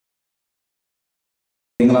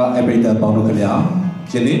Mingla everyday bound kanya.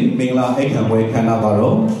 Jadi Mingla ekhan boy kana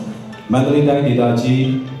baro. Mandalay Didaji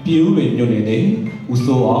Phyo with Unity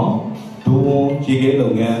Uso Duo Jigay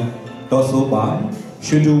Longan Dosso by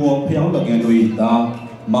Shudu Phyo again with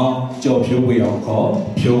Ma Job Phyo way of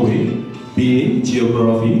call Phyo way B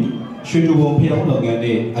Geography Shudu Phyo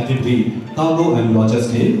again activity Cargo and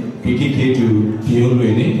Logistics PTK to Phyo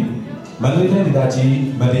Ready Mandalay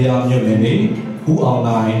Didaji Madia Unity who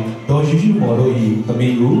online Doju Modoi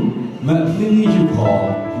Tamigu Mandalay you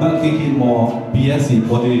call Making more BSc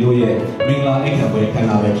body do ye Mingla Ekaway can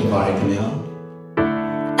I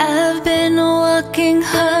I've been working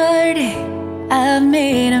hard, I've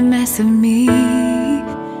made a mess of me.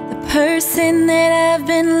 The person that I've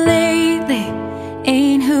been lately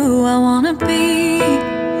ain't who I wanna be.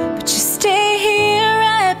 But you stay here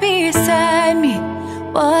right beside me,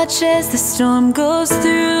 watch as the storm goes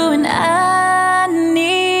through, and I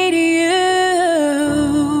need you.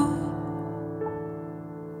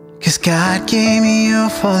 'Cause God gave me you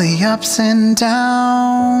for the ups and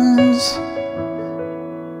downs.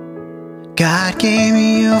 God gave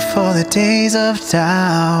me you for the days of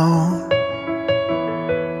doubt.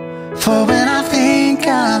 For when I think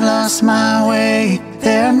I've lost my way,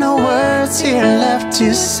 there are no words here left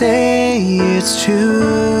to say it's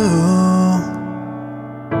true.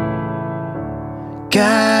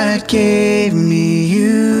 God gave me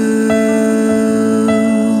you.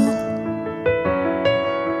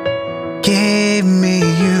 Gave me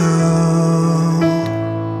you.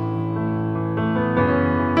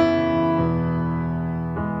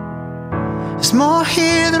 There's more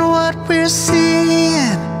here than what we're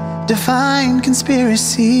seeing. Divine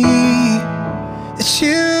conspiracy that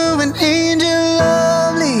you, an angel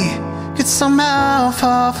lovely, could somehow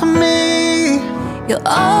fall for me. You'll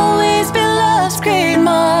always be love's great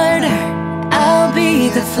martyr. I'll be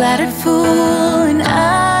the flattered fool, and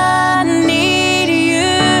I need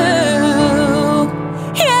you.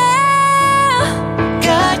 Yeah,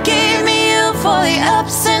 God gave me you for the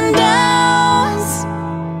ups and downs.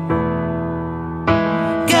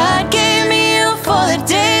 God gave me you for the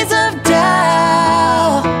days of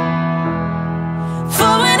doubt.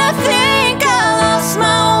 For when I think I lost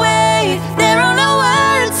my way, there are no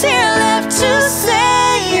words here left to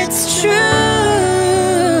say it's true.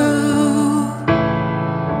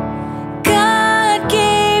 God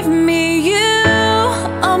gave me you.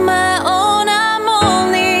 On my own I'm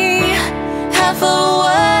only half of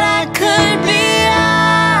what I could be.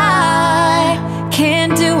 I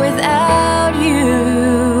can't do without you.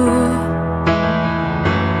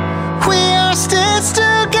 We are stitched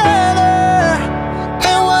together,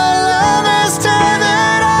 and what love has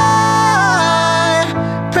tethered, I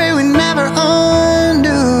pray we never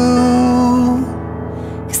undo.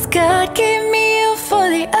 'Cause God gave me you for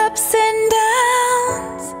the ups and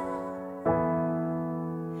downs.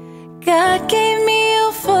 God gave me you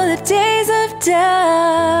for the days of doubt.